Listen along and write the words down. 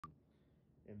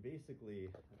And basically,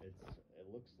 it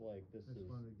looks like this I just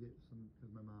is. wanted to get some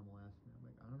because my mom will ask me. I'm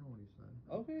like, I don't know what he said.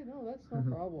 Okay, no, that's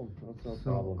no problem. That's no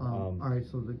So, problem. all right.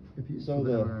 So So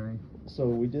the the MRI. so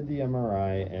we did the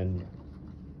MRI, and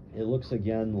it looks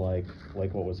again like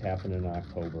what was happening in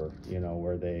October. You know,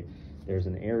 where there's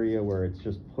an area where it's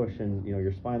just pushing. You know,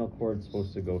 your spinal cord's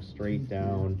supposed to go straight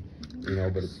down. You know,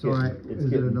 but it's So getting.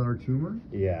 Is it another tumor?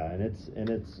 Yeah, and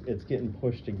it's getting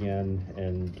pushed again,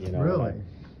 and you know. Really?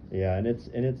 Yeah, and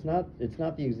it's not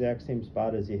the exact same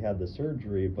spot as you had the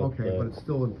surgery, but okay, but it's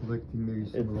still inflicting maybe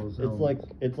some of those elements.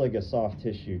 It's like a soft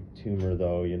tissue tumor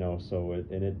though, you know. So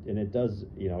it does,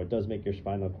 you know, it does make your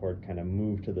spinal cord kind of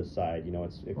move to the side. You know,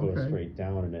 it goes straight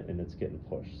down, and it's getting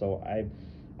pushed. So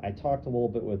I talked a little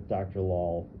bit with Dr.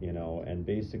 Lal, you know, and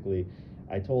basically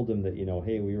I told him that, you know,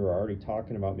 hey, we were already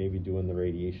talking about maybe doing the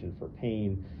radiation for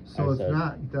pain. So it's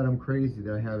not that I'm crazy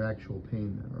that I have actual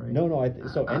pain then, right? No.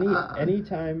 So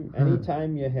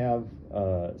anytime you have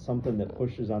something that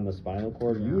pushes on the spinal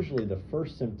cord, usually the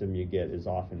first symptom you get is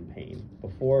often pain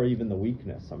before even the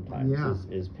weakness. Sometimes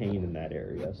is pain in that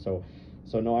area. So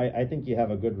no, I think you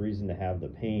have a good reason to have the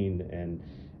pain,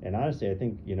 and honestly, I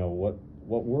think, you know,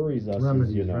 what worries us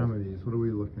is, you know, remedies. What are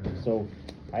we looking at? So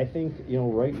I think, you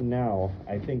know, right now,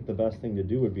 I think the best thing to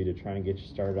do would be to try and get you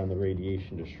started on the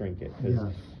radiation to shrink it. Because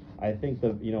I think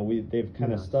you know, they've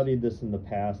kind of studied this in the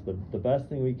past. The best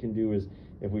thing we can do is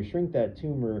if we shrink that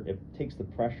tumor, it takes the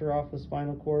pressure off the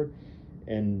spinal cord,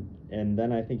 and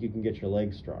then I think you can get your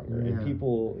legs stronger. And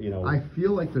people, you know, I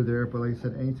feel like they're there, but like I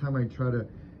said, anytime I try to,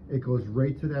 it goes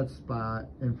right to that spot.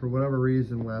 And for whatever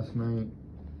reason, last night,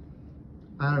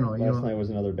 I don't know. Last night was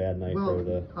another bad night for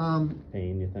the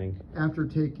pain, you think? After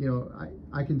you know,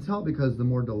 I can tell because the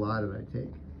more Dilaudid I take.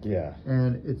 Yeah.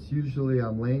 And it's usually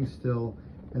I'm laying still,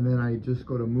 and then I just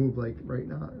go to move like right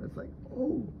now, and it's like,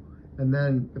 oh. And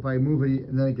then if I move it,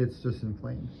 and then it gets just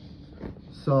inflamed.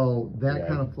 So that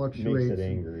kind of fluctuates. Makes it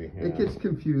angry. Yeah. It gets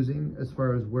confusing as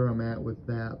far as where I'm at with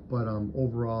that, but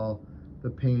overall,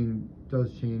 the pain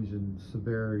does change in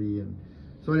severity. And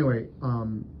so anyway,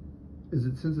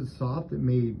 since it's soft, it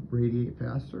may radiate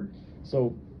faster?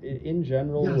 So in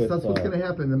general, yes, that's what's going to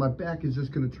happen. Then my back is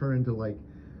just going to turn into like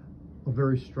a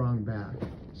very strong back.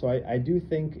 So I do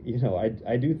think, you know,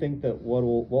 I do think that what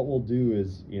we'll do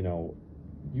is, you know,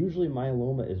 usually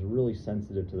myeloma is really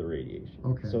sensitive to the radiation.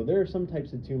 Okay. So there are some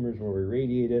types of tumors where we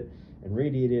radiate it,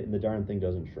 and the darn thing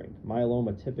doesn't shrink.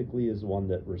 Myeloma typically is one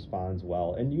that responds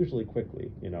well, and usually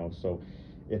quickly, you know. So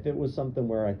if it was something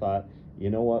where I thought, you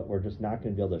know what, we're just not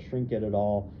going to be able to shrink it at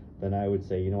all, then I would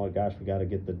say, you know what, gosh, we got to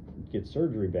get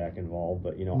surgery back involved.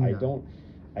 But, you know, I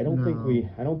don't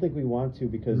think we want to,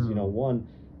 because you know,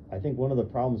 I think one of the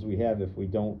problems we have if we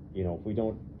don't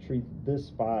treat this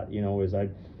spot, you know, is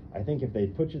I think if they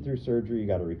put you through surgery, you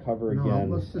got to recover again.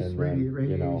 No, let's just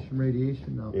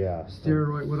radiation now. Yeah.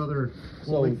 Steroid. What other?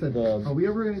 Well, like are we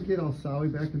ever going to get Alsawi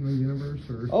back in the universe?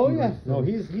 Or oh yeah, no,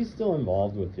 he's still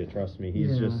involved with you. Trust me.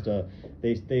 He's just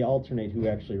they alternate who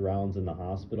actually rounds in the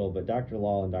hospital. But Dr.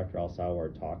 Lal and Dr. Alsawa are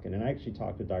talking, and I actually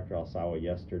talked to Dr. Alsawa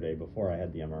yesterday before I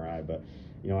had the MRI. But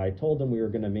you know, I told him we were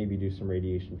going to maybe do some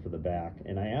radiation for the back,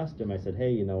 and I asked him. I said,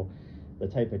 hey, you know, the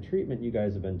type of treatment you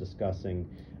guys have been discussing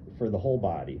for the whole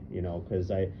body, you know,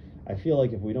 because I feel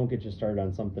like if we don't get you started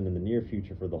on something in the near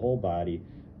future for the whole body,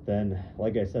 then,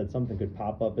 like I said, something could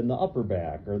pop up in the upper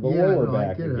back or the lower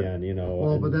back again, you know.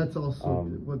 Well, but that's also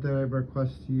what did I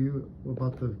request to you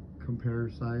about the compare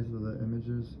size of the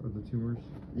images or the tumors?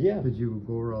 Yeah. Did you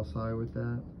go over outside with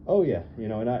that? Oh yeah, you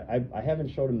know, and I haven't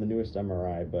showed him the newest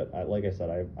MRI, but like I said,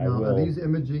 I will. Are these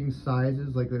imaging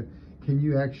sizes can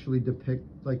you actually depict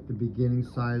like the beginning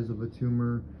size of a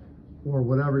tumor, or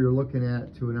whatever you're looking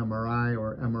at, to an MRI,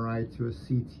 or MRI to a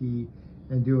CT,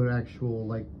 and do an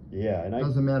actual and it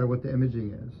doesn't matter what the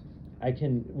imaging is.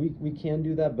 We can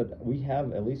do that, but we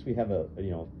have a, you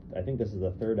know, I think this is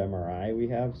the third MRI we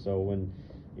have. So when,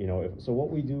 you know, so what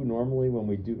we do normally when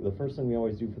we do, the first thing we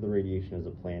always do for the radiation is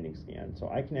a planning scan. So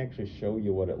I can actually show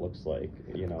you what it looks like,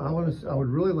 you know. I would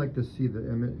really like to see the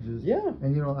images. Yeah.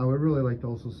 And, you know, I would really like to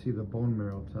also see the bone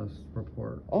marrow test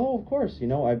report. Oh, of course. You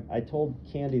know, I told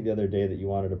Candy the other day that you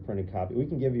wanted a printed copy. We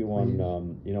can give you one.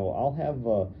 You know, I'll have,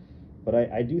 but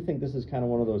I do think this is kind of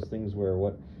one of those things where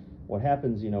what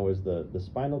happens, you know, is the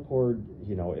spinal cord,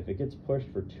 you know, if it gets pushed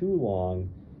for too long,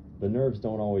 the nerves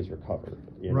don't always recover,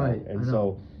 you know? Right, and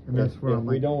so that's where if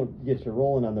we don't get you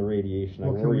rolling on the radiation, I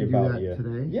worry about you.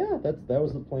 Today? Yeah, that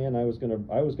was the plan. I was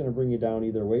gonna bring you down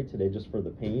either way today just for the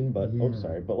pain, but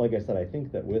but like I said, I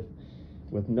think that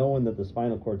with knowing that the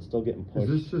spinal cord's still getting pushed.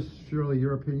 Is this just surely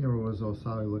your opinion, or was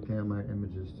Osawi looking at my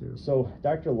images too? So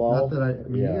Dr. Lal, not that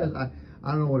you guys,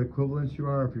 I don't know what equivalents you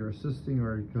are, if you're assisting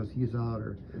or because he's out,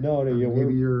 or No, yeah,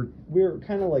 maybe you're we're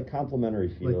kind of like complementary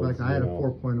fields. like I had you a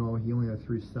know. 4.0, he only had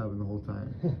 3.7 the whole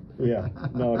time. Yeah,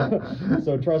 no.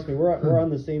 So trust me, we're on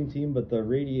the same team, but the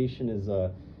radiation is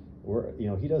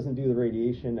he doesn't do the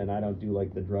radiation, and I don't do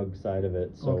like the drug side of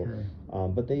it. So,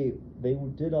 Okay. but they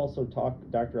did also talk.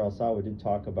 Dr. Alsawa did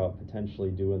talk about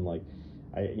potentially doing like,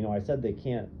 I said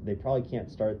they probably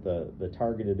can't start the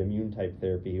targeted immune type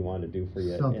therapy he wanted to do for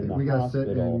you Something in the we gotta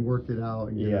hospital. sit and work it out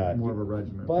and get more of a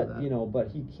regimen. But for that. but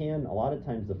he can. A lot of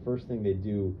times, the first thing they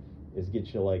do is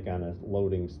get you like on a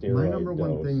loading steroid My number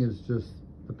one dose. thing is just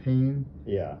the pain.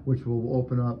 Yeah. Which will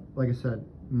open up, like I said,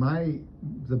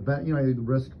 the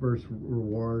risk versus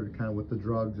reward kind of with the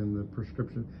drugs and the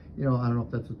prescription. I don't know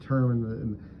if that's a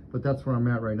term, but that's where I'm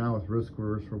at right now with risk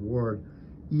versus reward.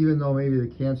 Even though maybe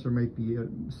the cancer might be a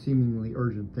seemingly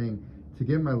urgent thing, to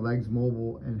get my legs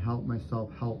mobile and help myself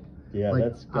help. Yeah, like,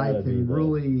 that's I gotta be can the...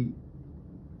 really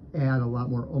add a lot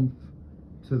more oomph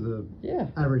to the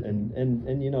everything.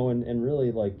 And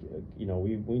really, like,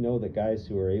 we know that guys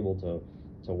who are able to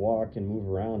walk and move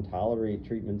around tolerate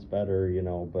treatments better,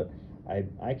 but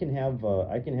I can have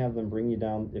them bring you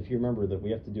down. If you remember that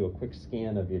we have to do a quick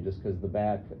scan of you just because the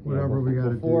back, Whatever we gotta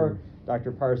before do.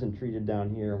 Dr. Parson treated down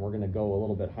here, and we're going to go a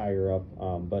little bit higher up,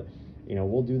 but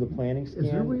we'll do the planning scan.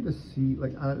 Is there a way to see,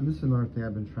 like, and this is another thing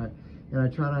I've been trying, and I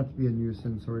try not to be a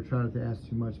nuisance or I try not to ask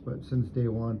too much, but since day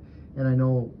one, and I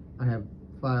know I have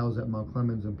files at Mount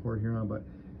Clemens and Port Huron, but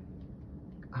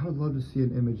I would love to see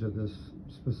an image of this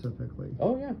specifically.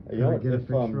 Oh yeah, Can I get a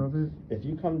picture of it? If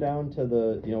you come down to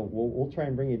the, we'll try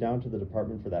and bring you down to the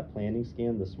department for that planning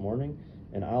scan this morning,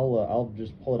 and I'll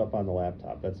just pull it up on the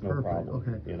laptop. That's no Perfect. problem.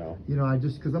 Okay. I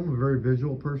just because I'm a very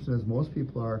visual person, as most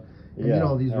people are, and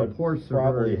these that would reports are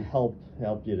probably very... help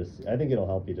you to see. I think it'll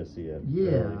help you to see it.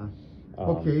 Yeah. Really.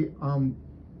 Okay.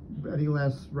 Any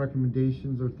last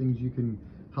recommendations or things you can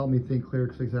help me think clear?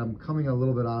 Because like I said, I'm coming a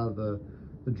little bit out of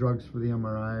the drugs for the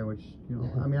MRI, which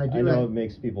I know it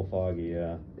makes people foggy.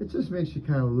 Yeah. It just makes you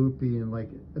kind of loopy and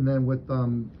then with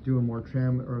doing more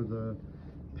or the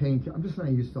pain. I'm just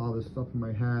not used to all this stuff in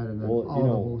my head and then the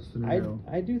whole scenario.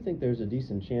 I do think there's a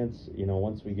decent chance,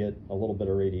 once we get a little bit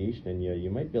of radiation in you, you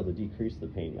might be able to decrease the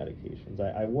pain medications.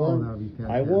 I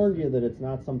warned you that it's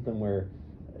not something where,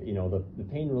 the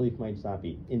pain relief might not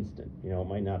be instant. It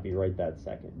might not be right that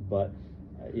second, but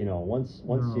once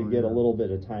you get a little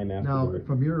bit of time after. Now,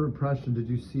 from your impression, did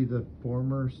you see the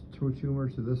former two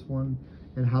tumors to this one,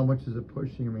 and how much is it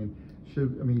pushing?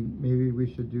 Maybe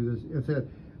we should do this.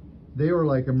 They were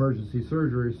like emergency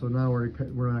surgery, so now we're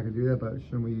not going to do that. But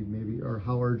shouldn't we maybe, or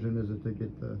how urgent is it to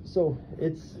get the? So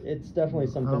it's definitely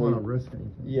something. I don't want to risk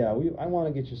anything. Yeah, I want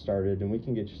to get you started, and we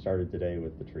can get you started today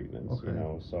with the treatments. Okay.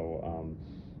 So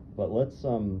but let's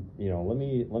let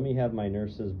me have my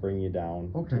nurses bring you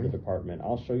down to the department.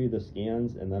 I'll show you the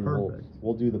scans, and then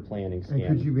we'll do the planning scan.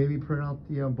 And could you maybe print out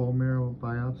the bone marrow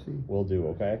biopsy? We'll do.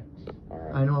 Okay. All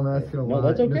right. I know I'm asking a lot. No,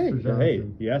 that's okay. Mr. Hey,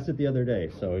 you asked it the other day,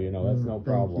 so that's no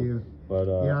problem. Thank you. But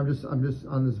I'm just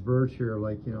on this verge here,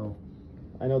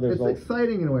 I know there's. It's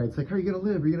exciting in a way. It's like, how are you gonna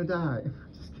live? Are you gonna die?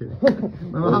 Just kidding.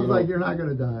 My mom's like, you're not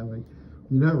gonna die. Like,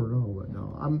 you never know, but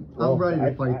no, I'm ready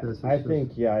to fight this. I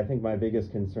think my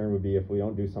biggest concern would be if we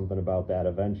don't do something about that,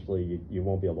 eventually you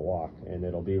won't be able to walk, and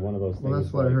it'll be one of those things. Well,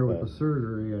 that's what I heard with the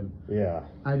surgery, and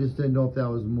I just didn't know if that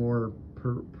was more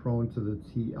prone to the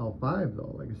TL5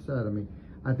 though. Like I said,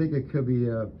 I think it could be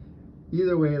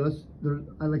either way.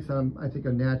 I think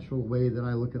a natural way that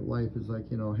I look at life is like,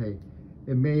 hey,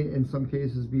 it may in some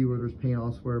cases be where there's pain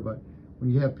elsewhere, but when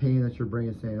you have pain, that's your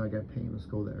brain saying, I got pain, let's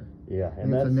go there. Yeah,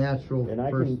 and it's a natural. And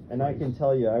I can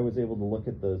tell you, I was able to look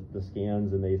at the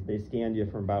scans, and they scanned you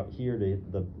from about here to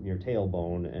your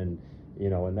tailbone, and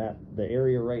and that the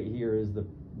area right here is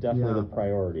definitely the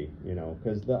priority,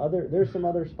 because there's some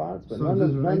other spots, but so none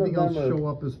of them anything else show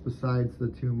up as besides the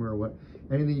tumor or what?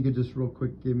 Anything you could just real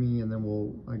quick give me, and then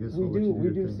we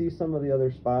do see some of the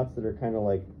other spots that are kind of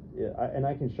like. And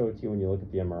I can show it to you when you look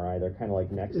at the MRI. They're kind of like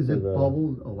next to the... Is it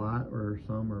bubbled a lot or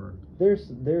some, or...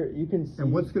 You can see...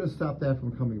 And what's going to stop that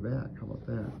from coming back? How about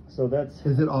that? So that's...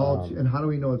 Is it all... and how do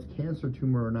we know it's cancer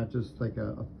tumor or not just like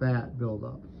a fat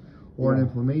buildup? Or an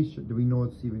inflammation? Do we know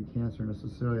it's even cancer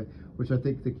necessarily? Which I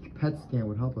think the PET scan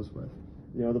would help us with.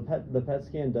 The PET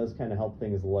scan does kind of help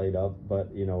things light up, but,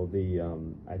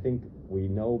 I think we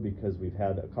know because we've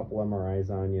had a couple MRIs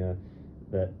on you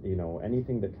that,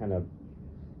 anything that kind of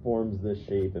forms this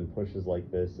shape and pushes like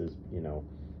this is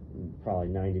probably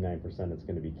 99% it's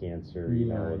going to be cancer. You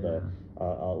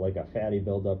know, like a fatty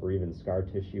buildup or even scar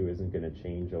tissue isn't going to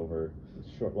change over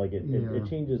short. Like it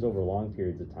changes over long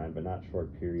periods of time, but not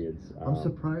short periods. I'm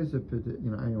surprised if it,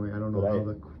 anyway, I don't know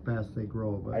how fast they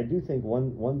grow, but I do think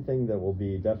one thing that will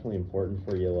be definitely important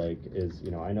for you, like, is,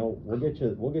 I know we'll get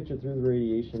you through the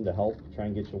radiation to help try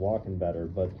and get you walking better,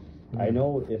 but I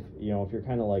know if you're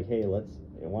kind of like, hey,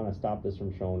 I want to stop this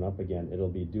from showing up again, it'll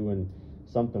be doing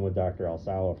something with Dr.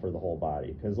 Alsawa for the whole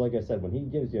body, because like I said, when he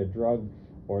gives you a drug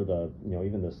or the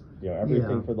even this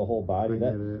everything for the whole body,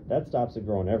 that stops it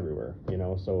growing everywhere,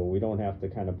 so we don't have to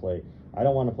kind of play. I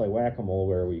don't want to play whack-a-mole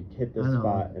where we hit this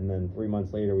spot and then 3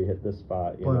 months later we hit this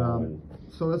spot,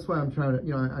 so that's why I'm trying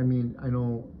to, I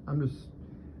know I'm just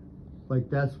like,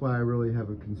 that's why I really have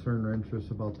a concern or interest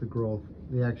about the growth,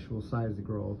 the actual size of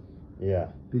growth. Yeah.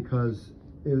 Because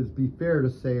it would be fair to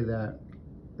say that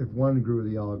if one grew,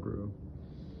 they all grew.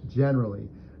 Generally.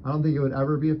 I don't think it would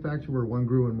ever be a factor where one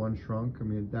grew and one shrunk. I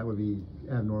mean, that would be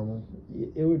abnormal.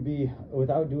 It would be,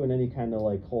 without doing any kind of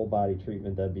like whole body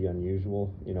treatment, that'd be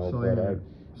unusual, I'll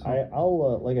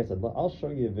like I said, I'll show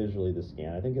you visually the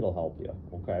scan. I think it'll help you,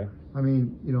 okay? I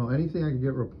mean, anything I can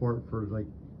get report for, like,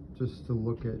 just to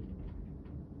look at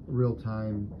real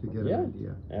time to get an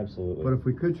idea. Absolutely. But if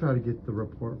we could try to get the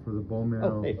report for the bone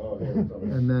marrow,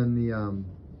 and then the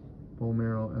bone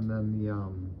marrow, and then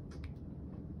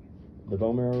the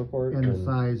bone marrow report and the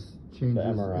size changes the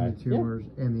MRI. in the tumors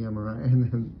and the MRI, and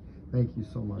then thank you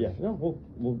so much. Yeah, no,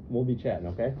 we'll be chatting,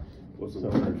 okay? What's the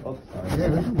Yeah,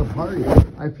 this is the party.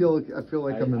 I feel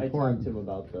like I'm important. I talked to him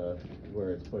about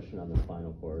where it's pushing on the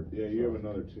spinal cord. Yeah, you have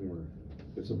another tumor.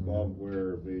 It's above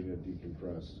where vena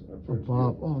decompressed.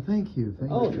 Above. Oh, thank you.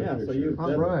 Oh, yeah. So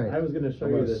all right. I was going to show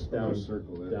you this down.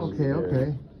 Circle that.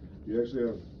 Okay. You actually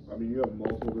have. I mean, you have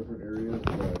multiple different areas,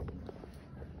 but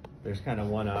there's kind of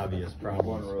one obvious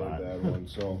problem. One really bad one.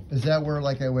 So. Is that where,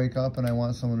 like, I wake up and I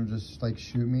want someone to just, like,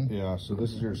 shoot me? Yeah. So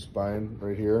this is your spine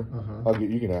right here.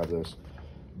 You can have this.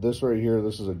 This right here.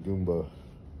 This is a Goomba.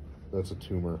 That's a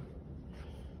tumor.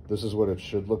 This is what it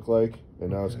should look like, and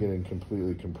now it's getting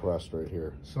completely compressed right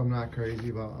here. So I'm not crazy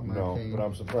about my pain. No, but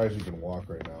I'm surprised you can walk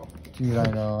right now. Dude,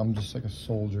 I know. I'm just like a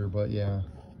soldier, but yeah.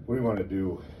 What do you want to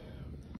do?